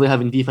and really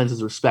having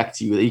defenses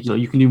respect you. That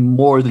you can do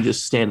more than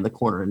just stand in the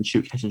corner and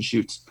catch and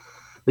shoots.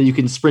 That you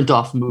can sprint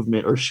off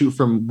movement or shoot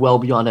from well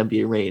beyond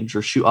NBA range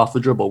or shoot off the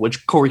dribble,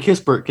 which Corey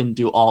Kispert can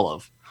do all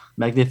of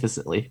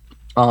magnificently.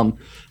 And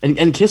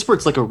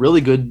Kispert's like a really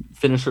good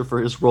finisher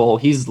for his role.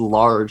 He's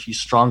large, he's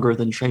stronger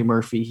than Trey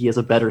Murphy. He has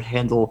a better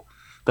handle,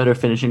 better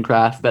finishing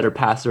craft, better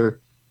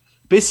passer,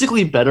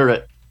 basically better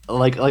at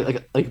like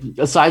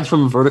aside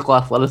from vertical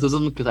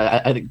athleticism, because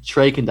I think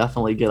Trey can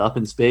definitely get up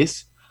in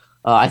space.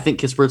 I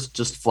think Kispert's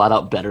just flat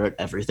out better at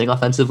everything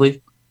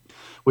offensively,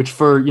 which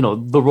for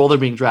the role they're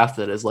being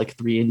drafted as like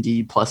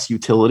 3-and-D plus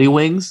utility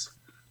wings,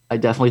 I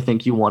definitely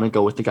think you want to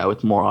go with the guy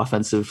with more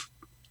offensive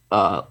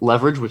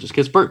leverage, which is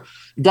Kispert.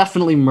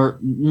 Definitely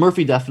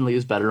Murphy definitely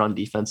is better on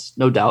defense,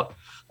 no doubt.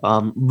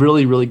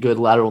 Really good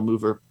lateral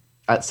mover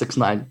at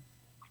 6'9",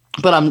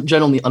 but I'm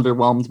generally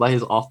underwhelmed by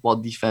his off-ball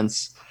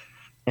defense.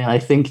 And I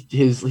think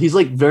he's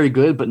like very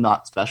good, but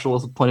not special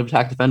as a point of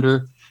attack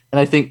defender.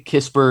 And I think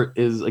Kispert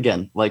is,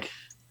 again, like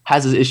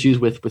has his issues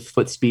with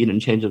foot speed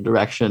and change of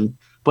direction,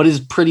 but is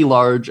pretty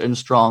large and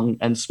strong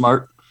and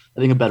smart.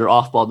 I think a better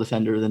off-ball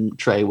defender than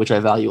Trey, which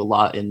I value a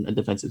lot in a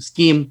defensive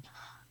scheme.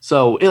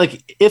 So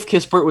if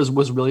Kispert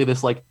was really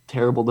this like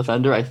terrible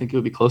defender, I think it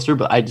would be closer,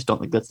 but I just don't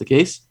think that's the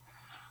case.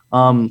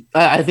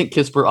 I think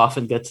Kispert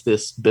often gets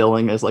this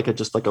billing as like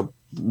just like a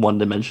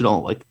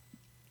one-dimensional like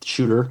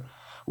shooter,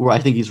 where I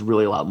think he's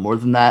really a lot more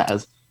than that.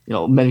 As you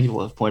know, many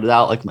people have pointed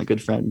out, like my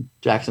good friend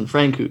Jackson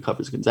Frank, who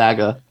covers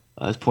Gonzaga,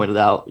 has pointed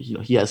out,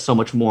 he has so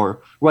much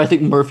more. Where I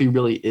think Murphy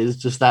really is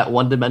just that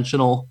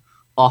one-dimensional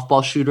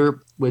off-ball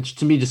shooter, which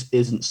to me just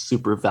isn't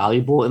super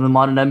valuable in the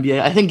modern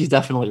NBA. I think he's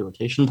definitely a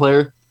rotation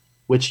player,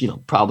 which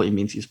probably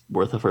means he's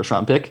worth a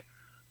first-round pick.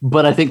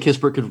 But I think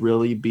Kispert could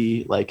really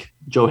be like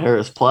Joe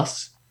Harris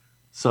plus.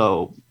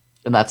 So,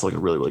 and that's like a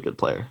really, really good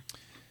player.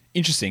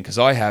 Interesting, because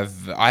I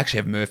actually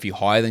have Murphy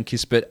higher than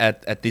Kispert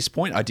at this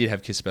point. I did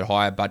have Kispert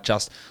higher, but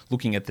just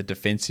looking at the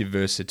defensive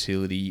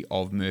versatility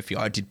of Murphy,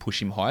 I did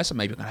push him higher. So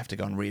maybe I'm gonna have to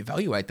go and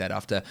reevaluate that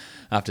after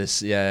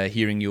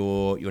hearing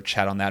your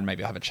chat on that.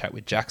 Maybe I'll have a chat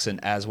with Jackson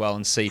as well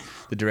and see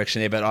the direction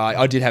there. But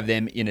I did have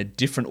them in a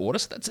different order,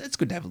 so it's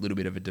good to have a little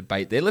bit of a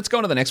debate there. Let's go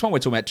on to the next one. We're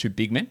talking about two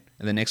big men,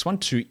 and the next one,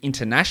 two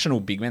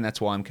international big men.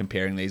 That's why I'm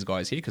comparing these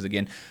guys here, because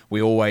again,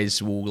 we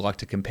always will like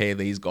to compare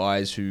these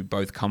guys who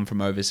both come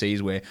from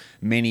overseas, where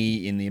many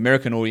in the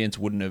American audience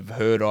wouldn't have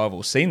heard of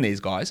or seen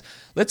these guys.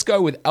 Let's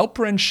go with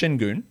Alperen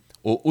Şengün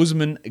or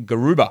Usman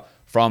Garuba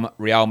from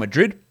Real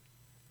Madrid.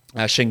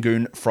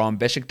 Şengün from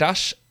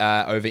Beşiktaş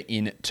over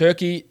in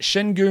Turkey.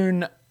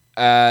 Şengün,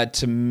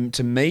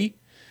 to me,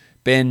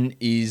 Ben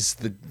is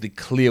the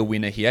clear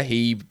winner here.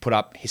 He put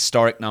up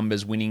historic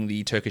numbers winning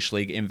the Turkish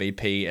League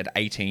MVP at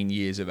 18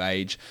 years of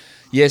age.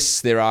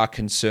 Yes, there are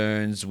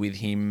concerns with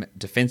him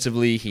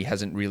defensively. He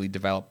hasn't really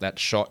developed that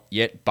shot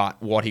yet, but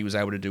what he was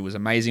able to do was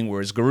amazing,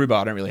 whereas Garuba,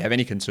 I don't really have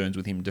any concerns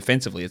with him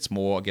defensively. It's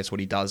more, I guess,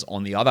 what he does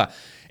on the other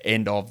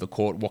end of the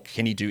court. What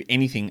can he do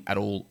anything at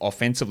all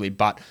offensively?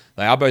 But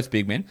they are both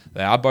big men.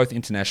 They are both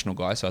international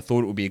guys, so I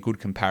thought it would be a good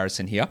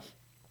comparison here.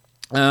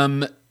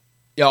 I've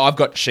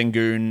got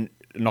Şengün.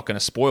 Not going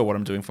to spoil what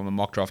I'm doing from a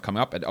mock draft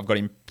coming up. I've got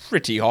him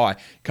pretty high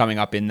coming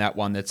up in that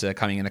one that's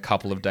coming in a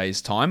couple of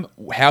days' time.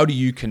 How do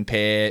you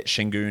compare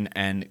Şengün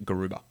and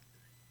Garuba?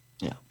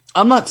 Yeah,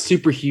 I'm not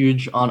super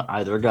huge on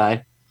either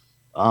guy,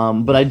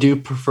 but I do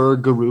prefer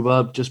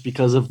Garuba just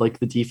because of like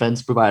the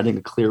defense providing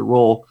a clear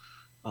role.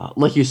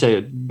 Like you say,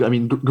 I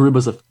mean,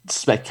 Garuba's a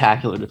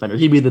spectacular defender.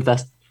 He'd be the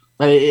best.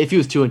 If he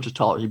was 2 inches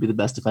taller, he'd be the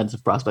best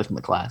defensive prospect in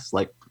the class.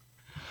 Like,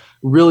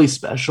 really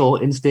special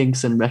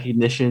instincts and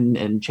recognition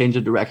and change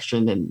of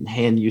direction and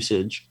hand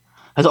usage.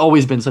 Has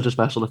always been such a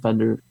special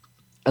defender.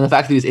 And the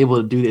fact that he's able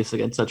to do this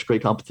against such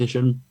great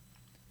competition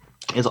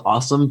is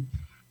awesome.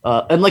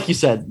 And like you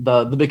said,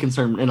 the big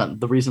concern,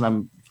 and the reason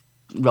I'm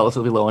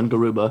relatively low on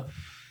Garuba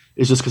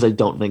is just because I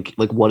don't think,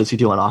 like, what does he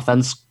do on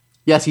offense?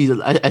 Yes,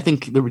 I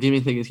think the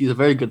redeeming thing is he's a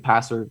very good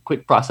passer,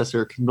 quick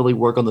processor, can really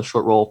work on the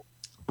short roll,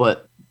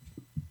 but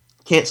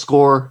can't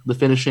score the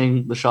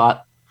finishing, the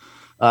shot.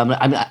 I mean,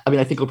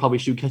 I think he'll probably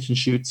shoot catch and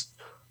shoots,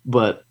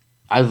 but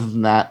other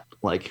than that,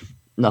 like,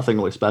 nothing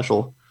really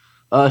special.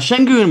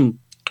 Şengün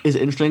is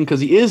interesting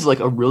because he is like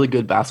a really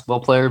good basketball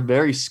player,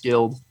 very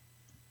skilled,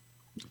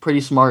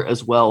 pretty smart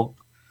as well.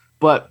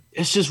 But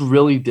it's just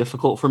really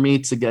difficult for me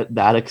to get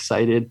that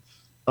excited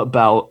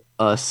about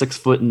a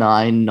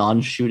 6'9",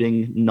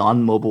 non-shooting,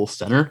 non-mobile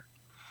center.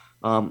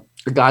 A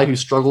guy who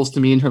struggles to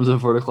me in terms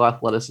of vertical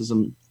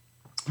athleticism, in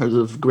terms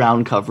of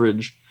ground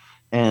coverage.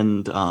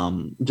 And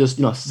just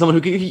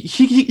someone who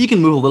he can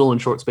move a little in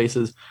short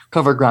spaces,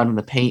 cover ground in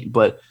the paint.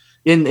 But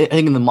I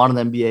think in the modern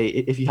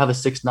NBA, if you have a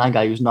 6'9"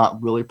 guy who's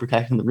not really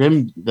protecting the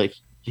rim, like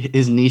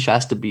his niche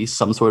has to be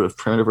some sort of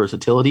perimeter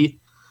versatility,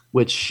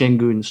 which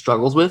Şengün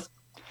struggles with.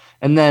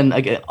 And then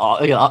again,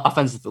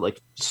 offensively,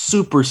 like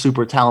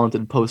super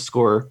talented post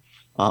scorer,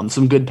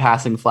 some good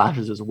passing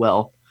flashes as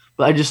well.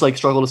 But I just like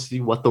struggle to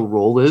see what the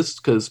role is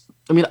because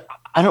I mean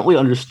I don't really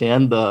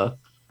understand the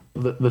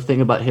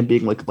thing about him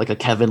being like a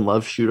Kevin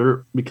Love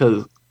shooter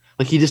because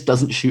like he just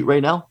doesn't shoot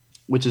right now,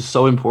 which is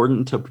so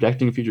important to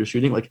protecting future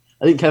shooting. Like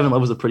I think Kevin Love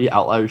was a pretty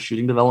outlier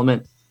shooting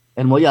development.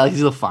 And well, yeah,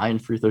 he's a fine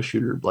free throw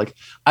shooter. Like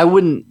I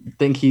wouldn't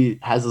think he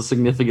has a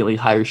significantly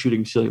higher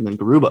shooting ceiling than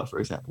Garuba, for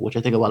example, which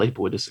I think a lot of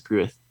people would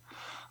disagree with.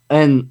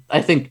 And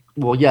I think,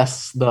 well,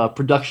 yes, the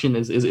production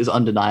is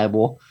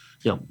undeniable.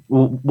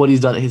 What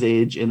he's done at his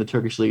age in the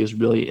Turkish league is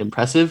really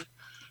impressive.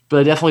 But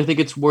I definitely think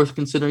it's worth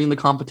considering the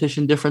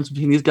competition difference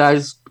between these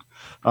guys.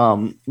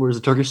 Whereas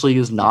the Turkish league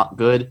is not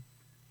good,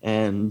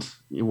 and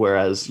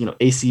whereas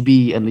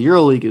ACB and the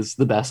EuroLeague is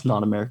the best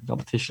non-American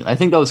competition. I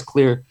think that was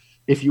clear.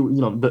 If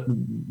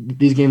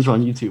these games are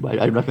on YouTube,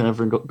 I recommend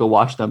everyone go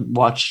watch them.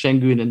 Watch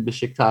Şengün and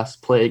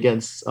Beşiktaş play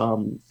against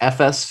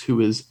FS, who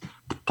is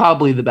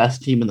probably the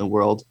best team in the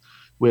world,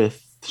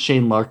 with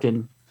Shane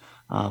Larkin,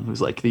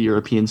 who's like the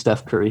European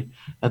Steph Curry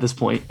at this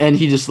point, and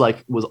he just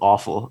like was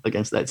awful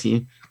against that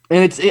team.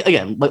 And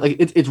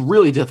it's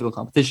really difficult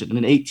competition. And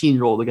an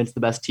 18-year-old against the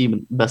best team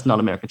and best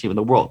non-American team in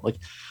the world. Like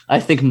I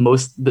think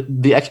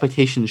the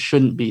expectations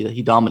shouldn't be that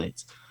he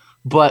dominates.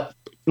 But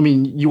I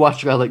mean, you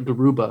watch a guy like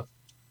Garuba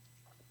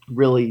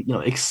really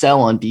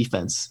excel on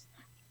defense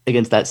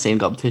against that same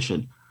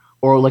competition,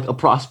 or like a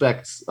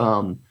prospect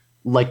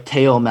like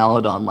Teo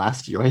Maledon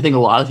last year. I think a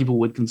lot of people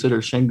would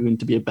consider Şengün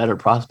to be a better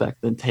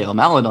prospect than Teo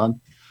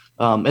Maledon.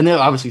 And they're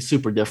obviously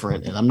super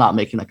different, and I'm not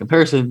making that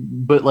comparison,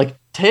 but like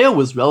Teo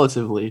was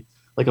relatively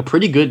like a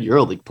pretty good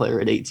EuroLeague player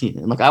at 18.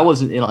 And like I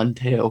wasn't in on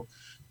Teo,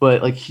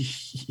 but like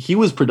he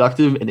was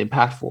productive and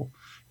impactful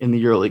in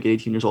the EuroLeague at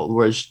 18 years old.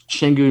 Whereas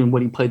Şengün,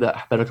 when he played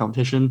that better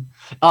competition,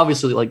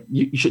 obviously like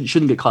you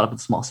shouldn't get caught up in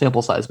small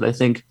sample size, but I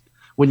think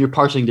when you're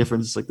parsing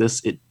differences like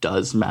this, it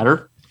does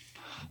matter.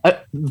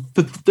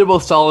 They're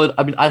both solid.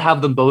 I mean, I'd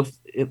have them both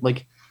in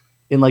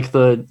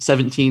the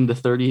 17 to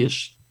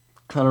 30-ish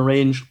kind of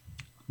range.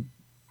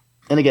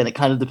 And again, it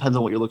kind of depends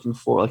on what you're looking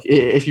for. Like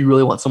if you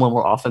really want someone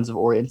more offensive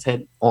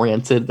oriented,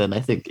 then I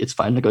think it's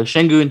fine to go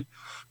Şengün.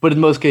 But in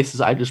most cases,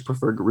 I just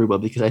prefer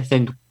Garuba because I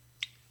think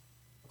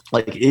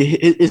like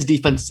his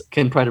defense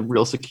can provide a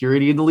real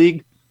security in the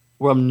league,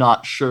 where I'm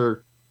not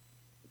sure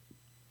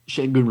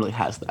Şengün really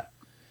has that.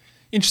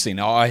 Interesting.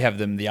 I have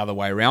them the other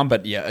way around,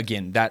 but yeah,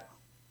 again,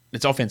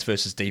 it's offense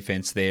versus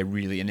defense there,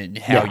 really, and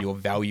how you're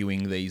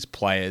valuing these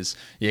players,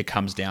 it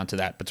comes down to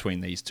that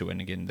between these two. And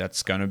again,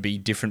 that's going to be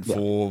different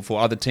for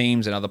other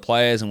teams and other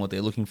players and what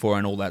they're looking for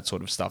and all that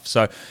sort of stuff.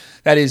 So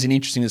that is an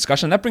interesting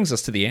discussion. That brings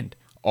us to the end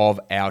of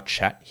our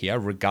chat here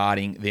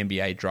regarding the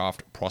NBA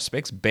draft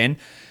prospects. Ben,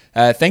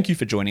 thank you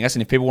for joining us.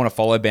 And if people want to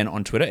follow Ben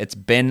on Twitter, it's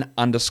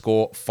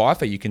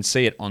Ben_Pfeiffer. You can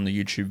see it on the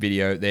YouTube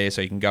video there,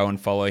 so you can go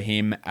and follow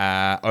him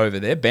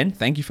over there. Ben,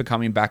 thank you for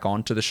coming back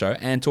on to the show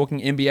and talking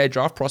NBA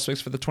draft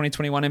prospects for the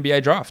 2021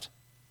 NBA draft.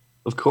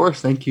 Of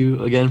course. Thank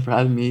you again for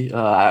having me.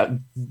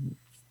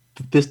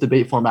 This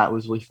debate format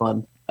was really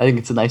fun. I think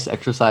it's a nice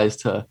exercise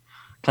to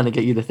kind of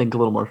get you to think a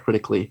little more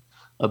critically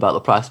about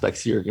the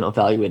prospects you're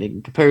evaluating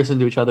in comparison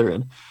to each other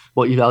and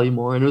what you value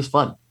more. And it was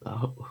fun.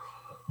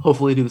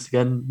 Hopefully do this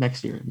again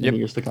next year in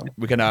years to come.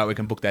 We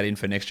can book that in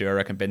for next year, I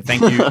reckon, Ben.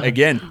 Thank you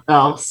again.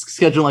 I'll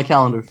schedule my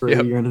calendar for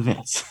a year in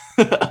advance.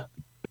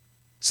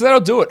 So that'll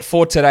do it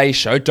for today's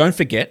show. Don't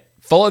forget,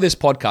 follow this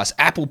podcast,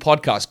 Apple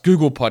Podcasts,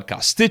 Google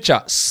Podcasts,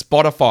 Stitcher,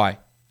 Spotify,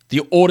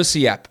 the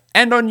Odyssey app,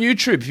 and on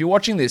YouTube. If you're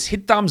watching this,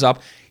 hit thumbs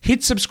up,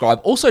 hit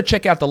subscribe. Also,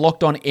 check out the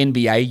Locked On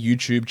NBA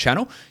YouTube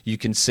channel. You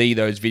can see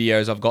those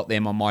videos. I've got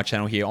them on my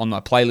channel here on my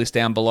playlist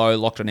down below,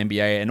 Locked On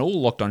NBA, and all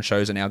Locked On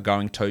shows are now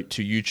going to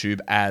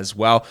YouTube as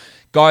well.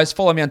 Guys,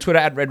 follow me on Twitter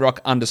at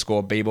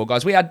redrock_bball.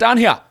 Guys, we are done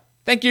here.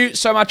 Thank you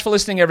so much for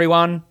listening,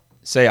 everyone.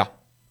 See ya.